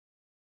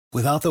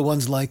Without the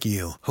ones like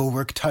you, who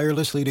work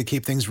tirelessly to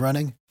keep things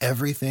running,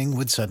 everything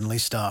would suddenly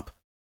stop.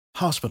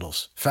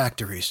 Hospitals,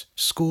 factories,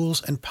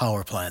 schools, and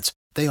power plants,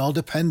 they all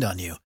depend on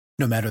you.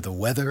 No matter the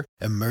weather,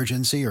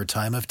 emergency, or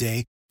time of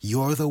day,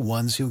 you're the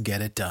ones who get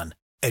it done.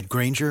 At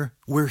Grainger,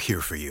 we're here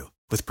for you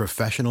with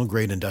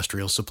professional-grade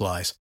industrial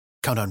supplies.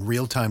 Count on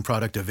real-time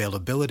product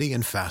availability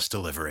and fast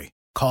delivery.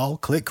 Call,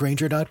 click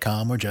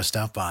Grainger.com, or just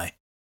stop by.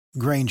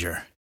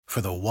 Grainger, for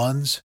the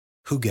ones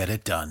who get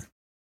it done.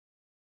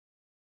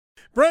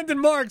 Brendan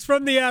Marks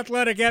from The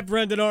Athletic, at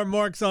Brendan R.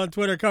 Marks on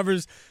Twitter,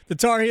 covers the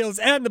Tar Heels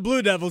and the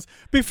Blue Devils.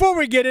 Before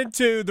we get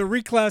into the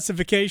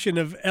reclassification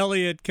of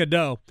Elliott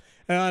Cadeua,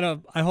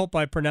 and I hope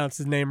I pronounced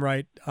his name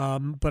right,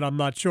 but I'm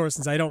not sure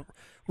since I don't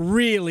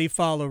really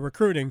follow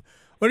recruiting.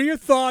 What are your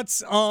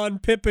thoughts on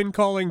Pippen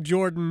calling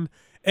Jordan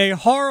a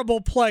horrible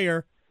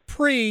player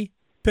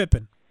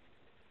pre-Pippen?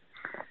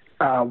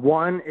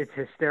 One, it's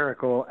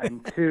hysterical,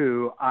 and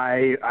two,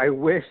 I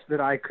wish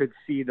that I could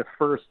see the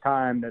first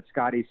time that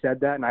Scotty said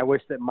that, and I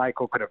wish that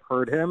Michael could have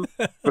heard him,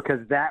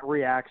 because that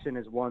reaction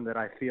is one that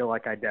I feel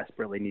like I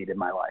desperately need in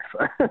my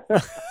life.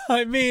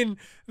 I mean,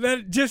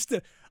 that just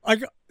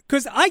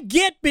because I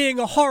get being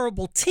a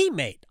horrible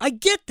teammate. I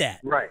get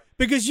that. Right.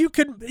 Because you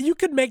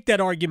could make that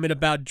argument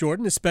about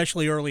Jordan,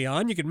 especially early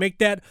on. You could make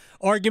that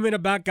argument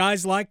about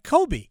guys like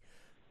Kobe.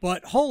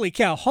 But holy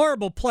cow,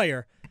 horrible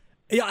player.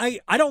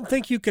 I don't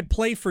think you could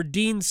play for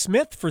Dean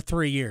Smith for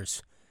 3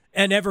 years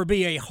and ever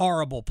be a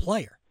horrible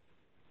player.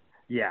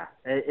 Yeah,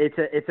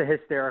 it's a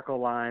hysterical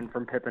line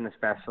from Pippen,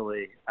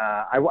 especially.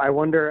 I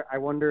wonder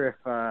if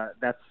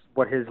that's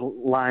what his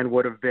line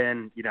would have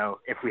been,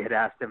 if we had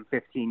asked him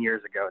 15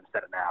 years ago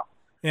instead of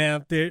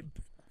now. Yeah,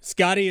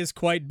 Scotty is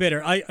quite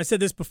bitter. I said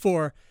this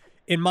before.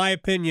 In my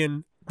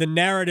opinion, the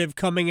narrative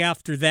coming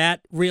after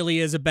that really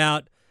is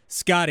about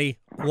Scotty.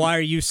 Why are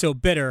you so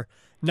bitter?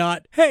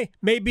 Not, hey,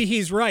 maybe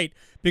he's right,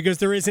 because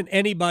there isn't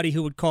anybody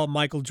who would call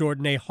Michael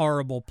Jordan a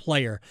horrible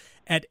player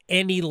at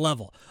any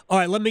level. All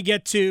right, let me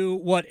get to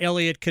what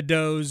Elliott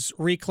Cadeua's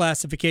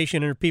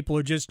reclassification, and people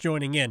are just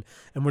joining in,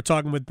 and we're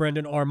talking with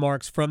Brendan R.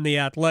 Marks from The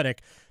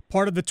Athletic.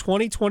 Part of the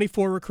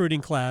 2024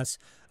 recruiting class.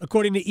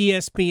 According to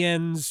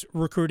ESPN's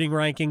recruiting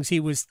rankings,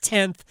 he was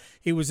 10th.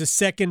 He was the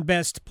second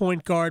best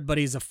point guard, but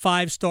he's a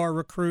 5-star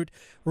recruit,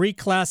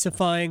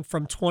 reclassifying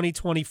from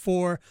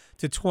 2024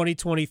 to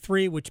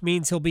 2023, which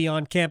means he'll be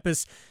on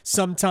campus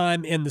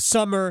sometime in the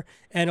summer,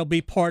 and he'll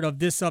be part of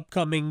this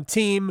upcoming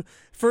team.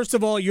 First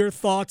of all, your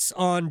thoughts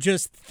on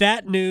just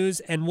that news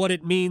and what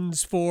it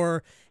means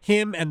for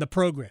him and the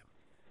program.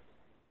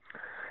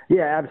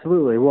 Yeah,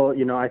 absolutely. Well,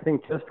 I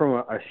think just from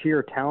a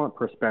sheer talent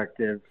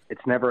perspective, it's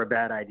never a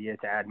bad idea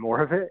to add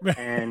more of it.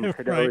 And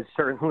Cadeua is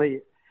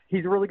certainly,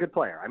 he's a really good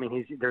player. I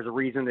mean, there's a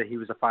reason that he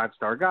was a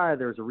 5-star guy.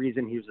 There's a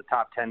reason he was a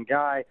top 10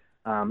 guy.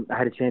 I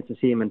had a chance to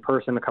see him in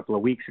person a couple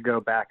of weeks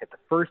ago back at the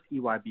first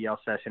EYBL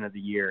session of the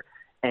year.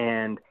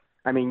 And,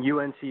 I mean,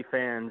 UNC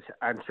fans,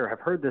 I'm sure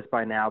have heard this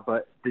by now,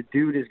 but the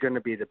dude is going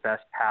to be the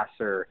best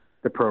passer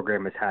the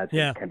program has had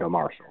since Kendall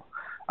Marshall.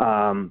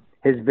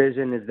 His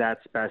vision is that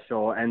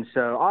special. And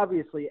so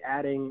obviously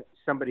adding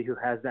somebody who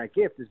has that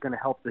gift is going to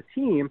help the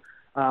team.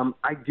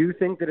 I do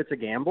think that it's a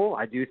gamble.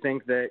 I do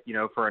think that,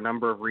 for a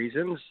number of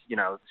reasons,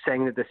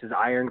 saying that this is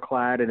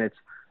ironclad and it's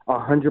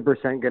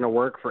 100% going to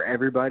work for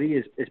everybody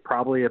is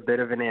probably a bit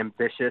of an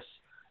ambitious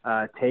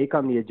take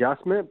on the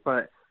adjustment.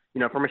 But,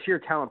 from a sheer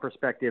talent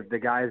perspective, the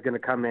guy is going to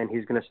come in,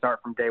 he's going to start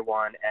from day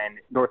one, and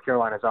North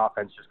Carolina's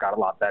offense just got a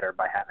lot better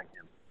by having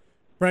him.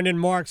 Brendan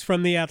Marks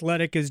from The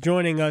Athletic is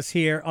joining us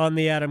here on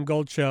the Adam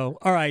Gold Show.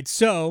 All right,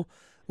 so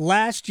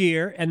last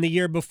year and the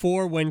year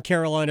before when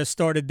Carolina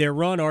started their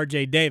run,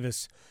 R.J.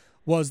 Davis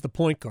was the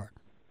point guard.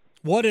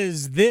 What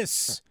does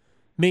this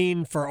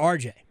mean for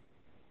R.J.?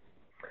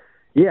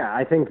 Yeah,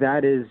 I think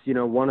that is,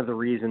 one of the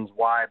reasons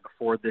why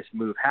before this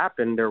move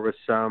happened, there was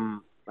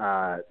some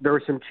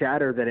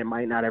chatter that it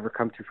might not ever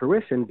come to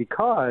fruition,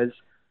 because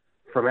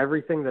from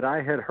everything that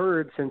I had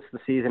heard since the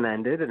season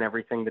ended and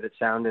everything that it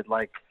sounded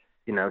like,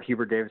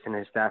 Hubert Davis and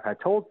his staff had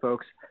told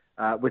folks,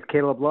 with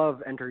Caleb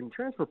Love entering the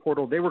transfer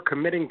portal, they were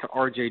committing to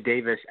R.J.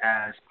 Davis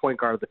as point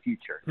guard of the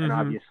future. Mm-hmm. And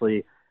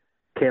obviously,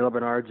 Caleb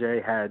and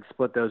R.J. had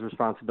split those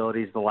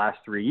responsibilities the last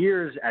 3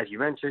 years. As you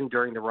mentioned,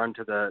 during the run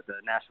to the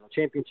national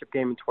championship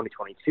game in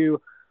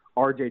 2022,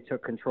 R.J.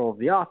 took control of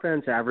the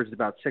offense, averaged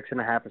about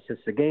 6.5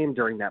 assists a game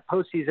during that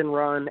postseason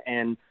run,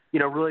 and,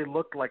 really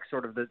looked like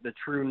sort of the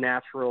true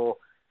natural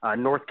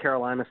North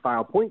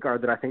Carolina-style point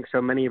guard that I think so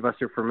many of us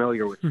are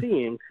familiar with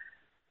seeing.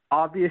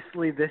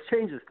 Obviously, this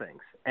changes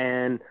things.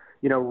 And,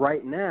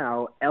 right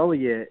now,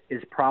 Elliott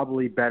is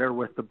probably better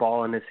with the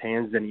ball in his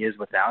hands than he is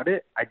without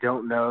it. I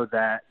don't know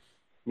that,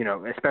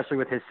 especially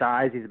with his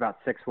size, he's about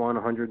 6'1",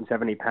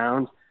 170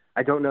 pounds.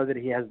 I don't know that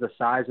he has the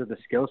size or the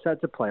skill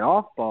set to play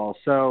off ball.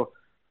 So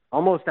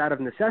almost out of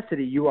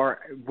necessity, you are,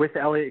 with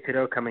Elliott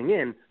Cadeua coming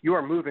in, you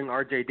are moving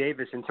R.J.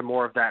 Davis into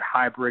more of that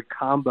hybrid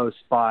combo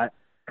spot,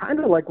 kind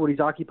of like what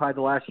he's occupied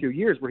the last few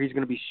years, where he's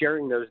going to be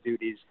sharing those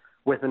duties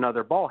with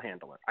another ball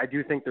handler. I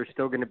do think there's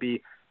still going to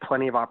be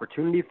plenty of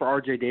opportunity for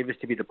R.J. Davis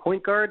to be the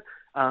point guard,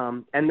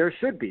 and there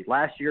should be.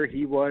 Last year,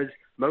 he was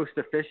most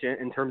efficient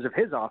in terms of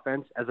his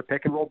offense as a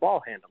pick-and-roll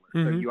ball handler.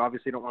 So you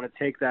obviously don't want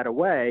to take that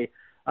away.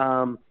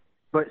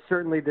 But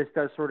certainly this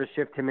does sort of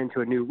shift him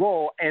into a new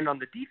role. And on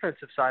the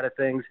defensive side of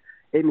things,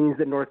 it means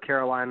that North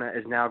Carolina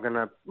is now going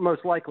to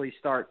most likely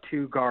start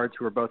two guards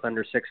who are both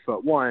under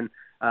 6'1",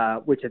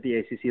 which at the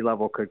ACC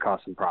level could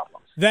cause some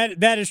problems.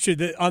 That is true.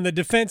 On the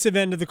defensive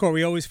end of the court,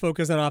 we always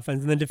focus on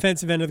offense, and the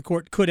defensive end of the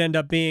court could end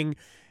up being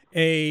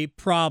a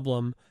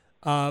problem.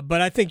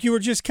 But I think you were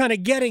just kind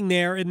of getting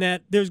there in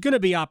that there's going to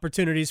be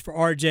opportunities for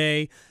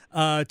RJ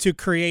to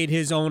create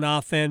his own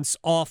offense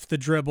off the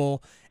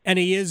dribble, and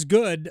he is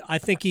good. I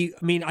think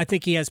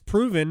he has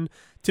proven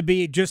to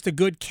be just a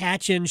good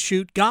catch and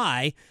shoot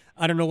guy.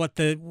 I don't know what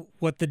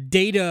the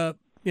data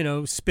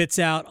spits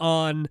out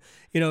on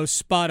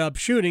spot up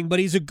shooting, but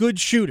he's a good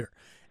shooter,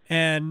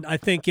 and I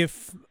think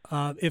if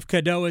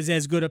Cadeua is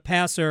as good a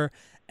passer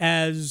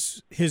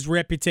as his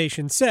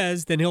reputation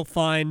says, then he'll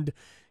find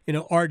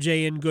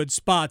RJ in good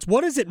spots.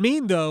 What does it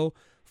mean, though,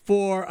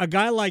 for a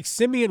guy like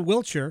Simeon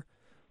Wilcher,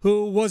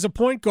 who was a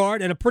point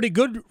guard and a pretty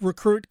good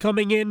recruit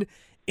coming in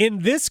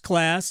this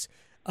class?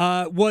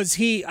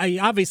 Obviously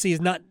is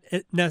not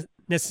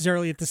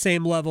necessarily at the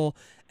same level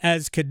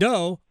as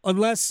Cadeau,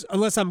 unless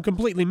I'm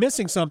completely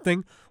missing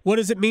something. What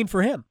does it mean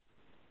for him?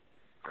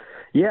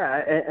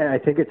 Yeah, and I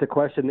think it's a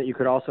question that you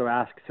could also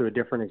ask to a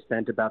different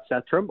extent about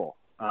Seth Trimble.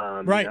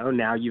 Right.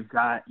 Now you've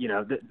got,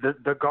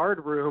 the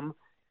guard room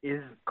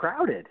is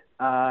crowded.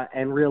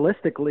 And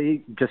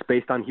realistically, just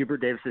based on Hubert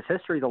Davis's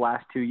history the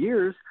last 2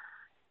 years,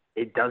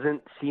 it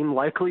doesn't seem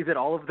likely that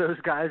all of those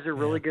guys are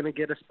really going to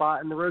get a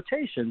spot in the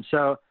rotation.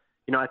 So,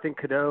 I think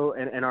Cadeau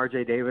and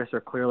R.J. Davis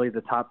are clearly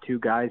the top two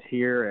guys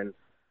here. And,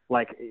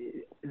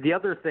 the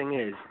other thing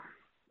is,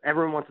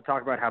 everyone wants to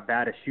talk about how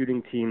bad a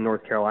shooting team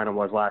North Carolina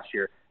was last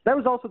year. That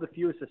was also the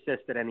fewest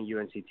assists that any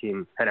UNC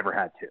team had ever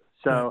had to.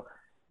 So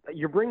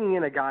you're bringing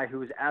in a guy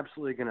who is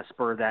absolutely going to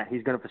spur that.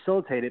 He's going to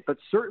facilitate it, but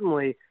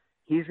certainly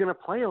he's going to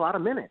play a lot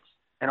of minutes.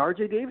 And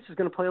R.J. Davis is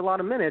going to play a lot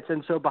of minutes.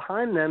 And so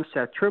behind them,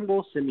 Seth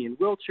Trimble, Simeon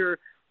Wilcher,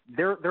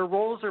 their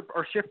roles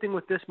are shifting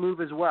with this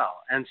move as well.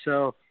 And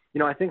so,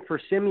 I think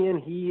for Simeon,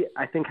 he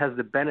has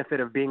the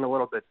benefit of being a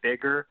little bit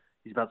bigger.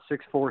 He's about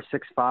 6'4",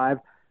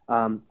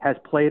 6'5", has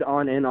played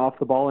on and off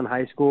the ball in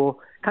high school.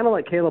 Kind of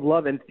like Caleb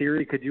Love, in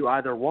theory, could do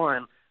either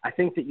one. I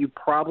think that you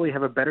probably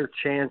have a better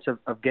chance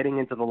of getting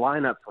into the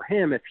lineup for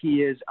him if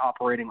he is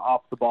operating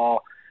off the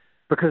ball,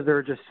 because there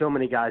are just so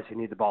many guys who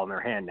need the ball in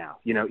their hand now.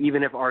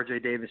 Even if R.J.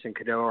 Davis and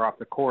Cadeau are off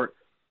the court,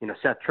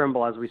 Seth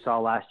Trimble, as we saw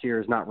last year,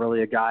 is not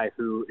really a guy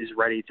who is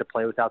ready to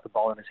play without the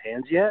ball in his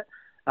hands yet.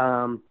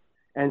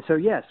 And so,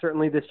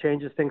 certainly this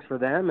changes things for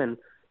them. And,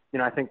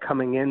 I think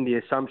coming in, the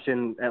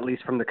assumption, at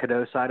least from the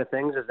Cadeau side of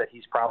things, is that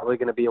he's probably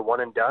going to be a one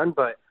and done.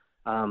 But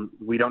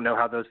we don't know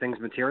how those things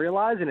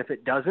materialize. And if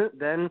it doesn't,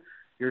 then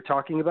you're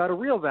talking about a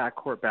real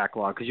backcourt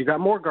backlog because you've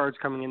got more guards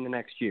coming in the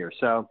next year.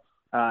 So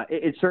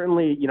it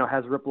certainly,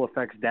 has ripple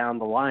effects down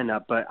the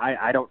lineup. But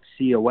I don't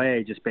see a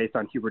way, just based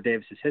on Hubert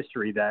Davis's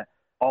history, that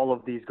all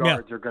of these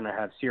guards are going to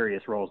have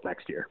serious roles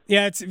next year.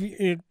 Yeah,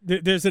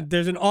 there's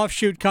an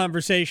offshoot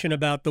conversation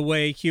about the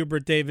way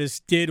Hubert Davis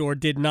did or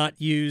did not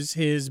use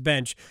his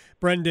bench.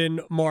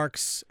 Branden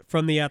Marks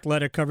from The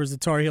Athletic, covers the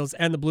Tar Heels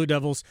and the Blue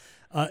Devils,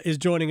 is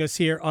joining us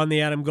here on the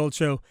Adam Gold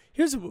Show.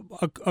 Here's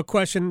a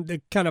question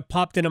that kind of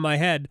popped into my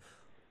head.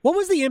 What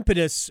was the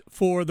impetus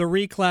for the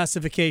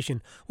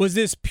reclassification? Was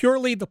this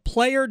purely the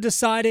player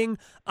deciding,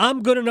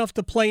 I'm good enough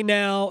to play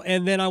now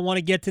and then I want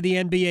to get to the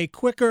NBA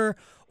quicker?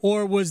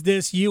 Or was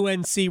this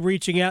UNC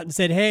reaching out and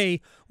said,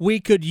 hey, we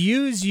could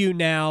use you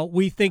now.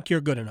 We think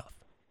you're good enough?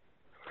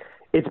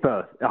 It's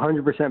both,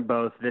 100%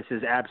 both. This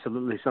is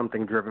absolutely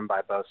something driven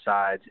by both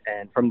sides.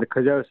 And from the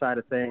Cadeau side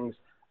of things,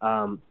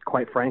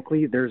 quite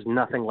frankly, there's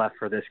nothing left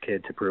for this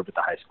kid to prove at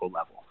the high school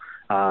level.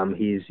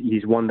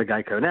 He's won the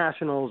Geico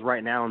Nationals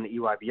right now in the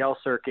EYBL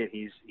circuit.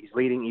 He's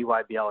leading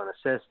EYBL in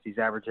assists. He's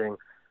averaging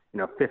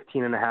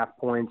 15.5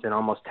 points and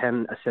almost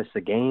 10 assists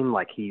a game.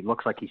 He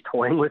looks like he's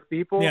toying with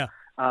people. Yeah.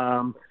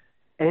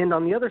 And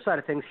on the other side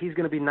of things, he's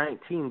going to be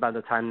 19 by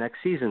the time next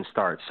season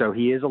starts. So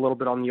he is a little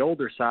bit on the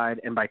older side.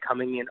 And by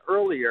coming in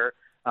earlier,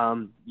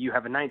 you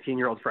have a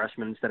 19-year-old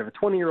freshman instead of a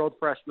 20-year-old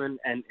freshman.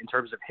 And in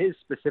terms of his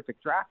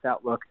specific draft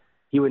outlook,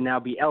 he would now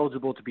be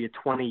eligible to be a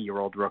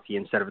 20-year-old rookie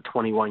instead of a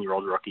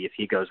 21-year-old rookie if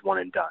he goes one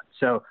and done.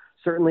 So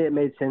certainly it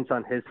made sense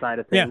on his side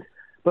of things. Yeah.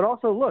 But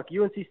also, look,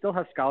 UNC still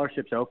has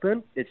scholarships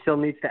open. It still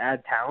needs to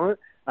add talent.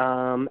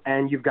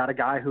 And you've got a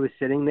guy who is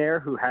sitting there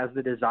who has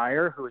the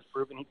desire, who has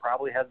proven he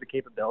probably has the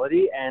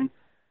capability, and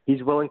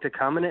he's willing to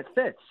come, and it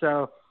fits.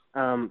 So,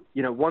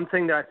 one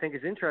thing that I think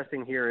is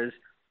interesting here is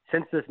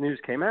since this news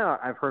came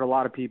out, I've heard a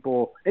lot of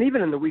people, and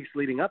even in the weeks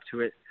leading up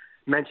to it,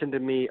 mention to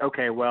me,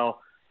 okay,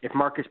 well, if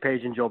Marcus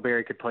Page and Joel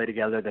Berry could play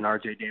together, then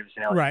R.J. Davis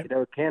and Elliott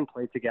Cadeua can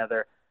play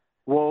together.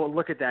 Well,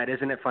 look at that.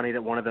 Isn't it funny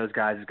that one of those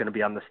guys is going to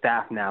be on the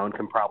staff now and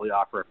can probably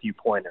offer a few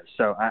pointers?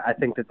 So I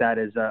think that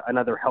is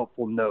another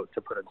helpful note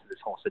to put into this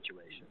whole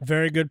situation.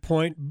 Very good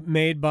point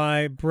made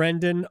by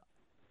Branden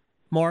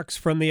Marks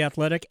from The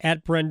Athletic,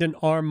 at Branden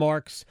R.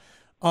 Marks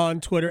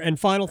on Twitter. And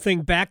final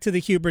thing, back to the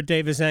Hubert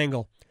Davis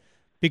angle,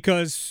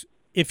 because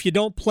if you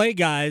don't play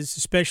guys,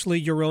 especially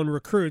your own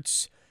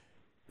recruits,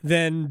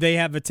 then they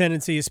have a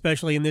tendency,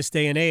 especially in this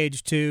day and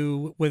age,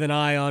 to, with an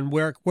eye on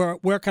where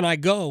can I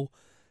go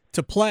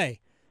to play.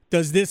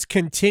 Does this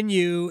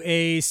continue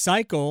a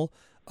cycle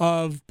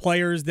of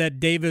players that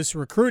Davis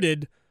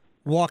recruited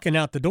walking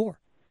out the door?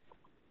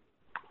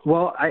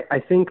 Well, I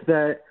think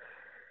that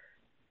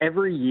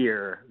every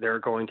year there are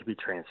going to be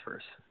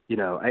transfers.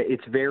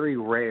 It's very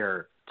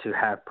rare to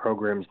have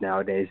programs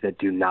nowadays that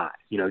do not.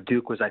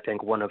 Duke was, I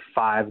think, one of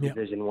 5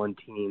 Division I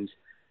teams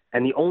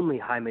and the only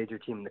high major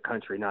team in the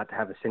country not to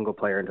have a single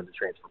player into the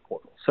transfer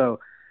portal. So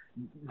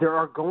there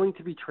are going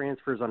to be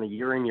transfers on a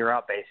year-in,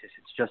 year-out basis.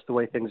 It's just the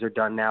way things are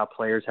done now.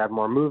 Players have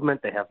more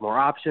movement. They have more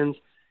options,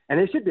 and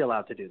they should be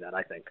allowed to do that,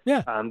 I think.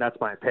 Yeah. That's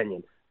my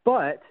opinion.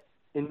 But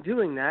in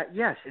doing that,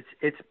 yes,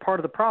 it's part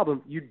of the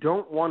problem. You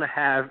don't want to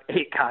have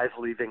 8 guys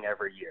leaving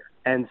every year.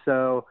 And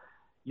so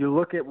you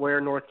look at where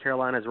North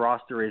Carolina's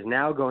roster is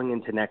now going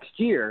into next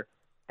year,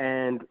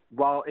 and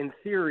while in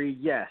theory,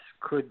 yes,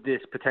 could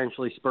this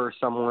potentially spur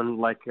someone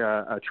like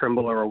a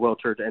Trimble or a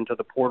Wilcher to enter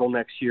the portal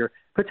next year?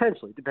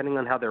 Potentially, depending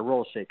on how their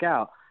roles shake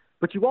out.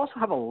 But you also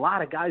have a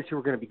lot of guys who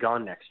are going to be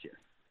gone next year.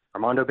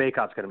 Armando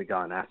Bacot's going to be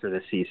gone after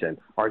this season.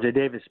 R.J.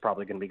 Davis is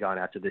probably going to be gone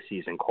after this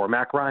season.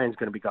 Cormac Ryan's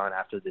going to be gone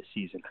after this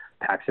season.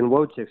 Paxton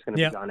Wojcik's going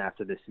to be gone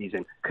after this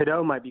season.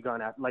 Cadeau might be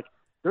gone after.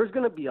 There's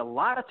going to be a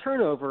lot of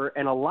turnover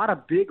and a lot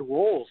of big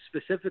roles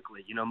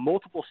specifically,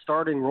 multiple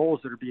starting roles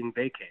that are being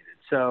vacated.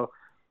 So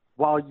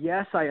while,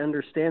 yes, I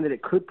understand that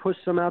it could push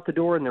some out the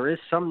door and there is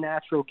some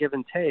natural give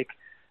and take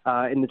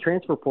in the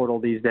transfer portal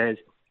these days,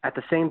 at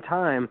the same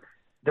time,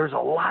 there's a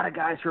lot of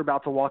guys who are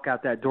about to walk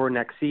out that door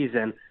next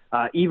season.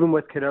 Even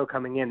with Cadeau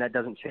coming in, that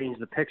doesn't change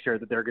the picture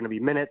that there are going to be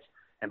minutes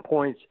and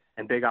points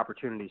and big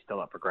opportunities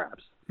still up for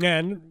grabs. Yeah,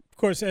 and, of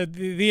course,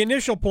 the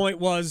initial point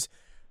was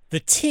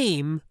the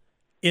team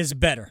is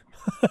better.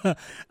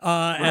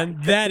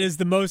 And that is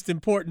the most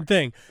important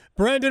thing.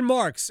 Branden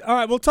Marks. All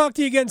right, we'll talk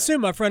to you again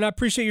soon, my friend. I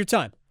appreciate your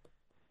time.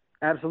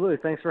 Absolutely.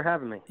 Thanks for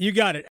having me. You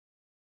got it.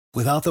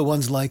 Without the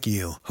ones like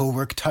you, who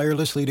work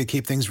tirelessly to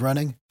keep things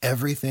running,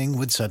 everything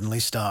would suddenly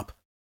stop.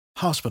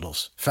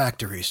 Hospitals,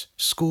 factories,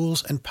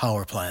 schools, and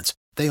power plants,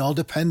 they all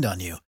depend on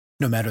you.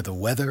 No matter the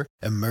weather,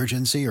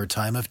 emergency, or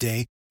time of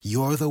day,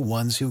 you're the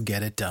ones who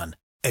get it done.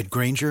 At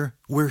Grainger,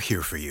 we're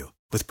here for you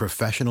with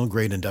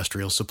professional-grade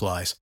industrial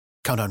supplies.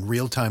 Count on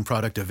real-time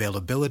product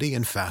availability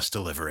and fast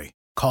delivery.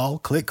 Call,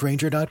 click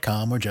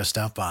Grainger.com, or just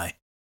stop by.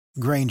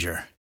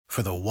 Grainger,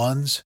 for the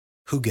ones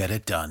who get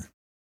it done.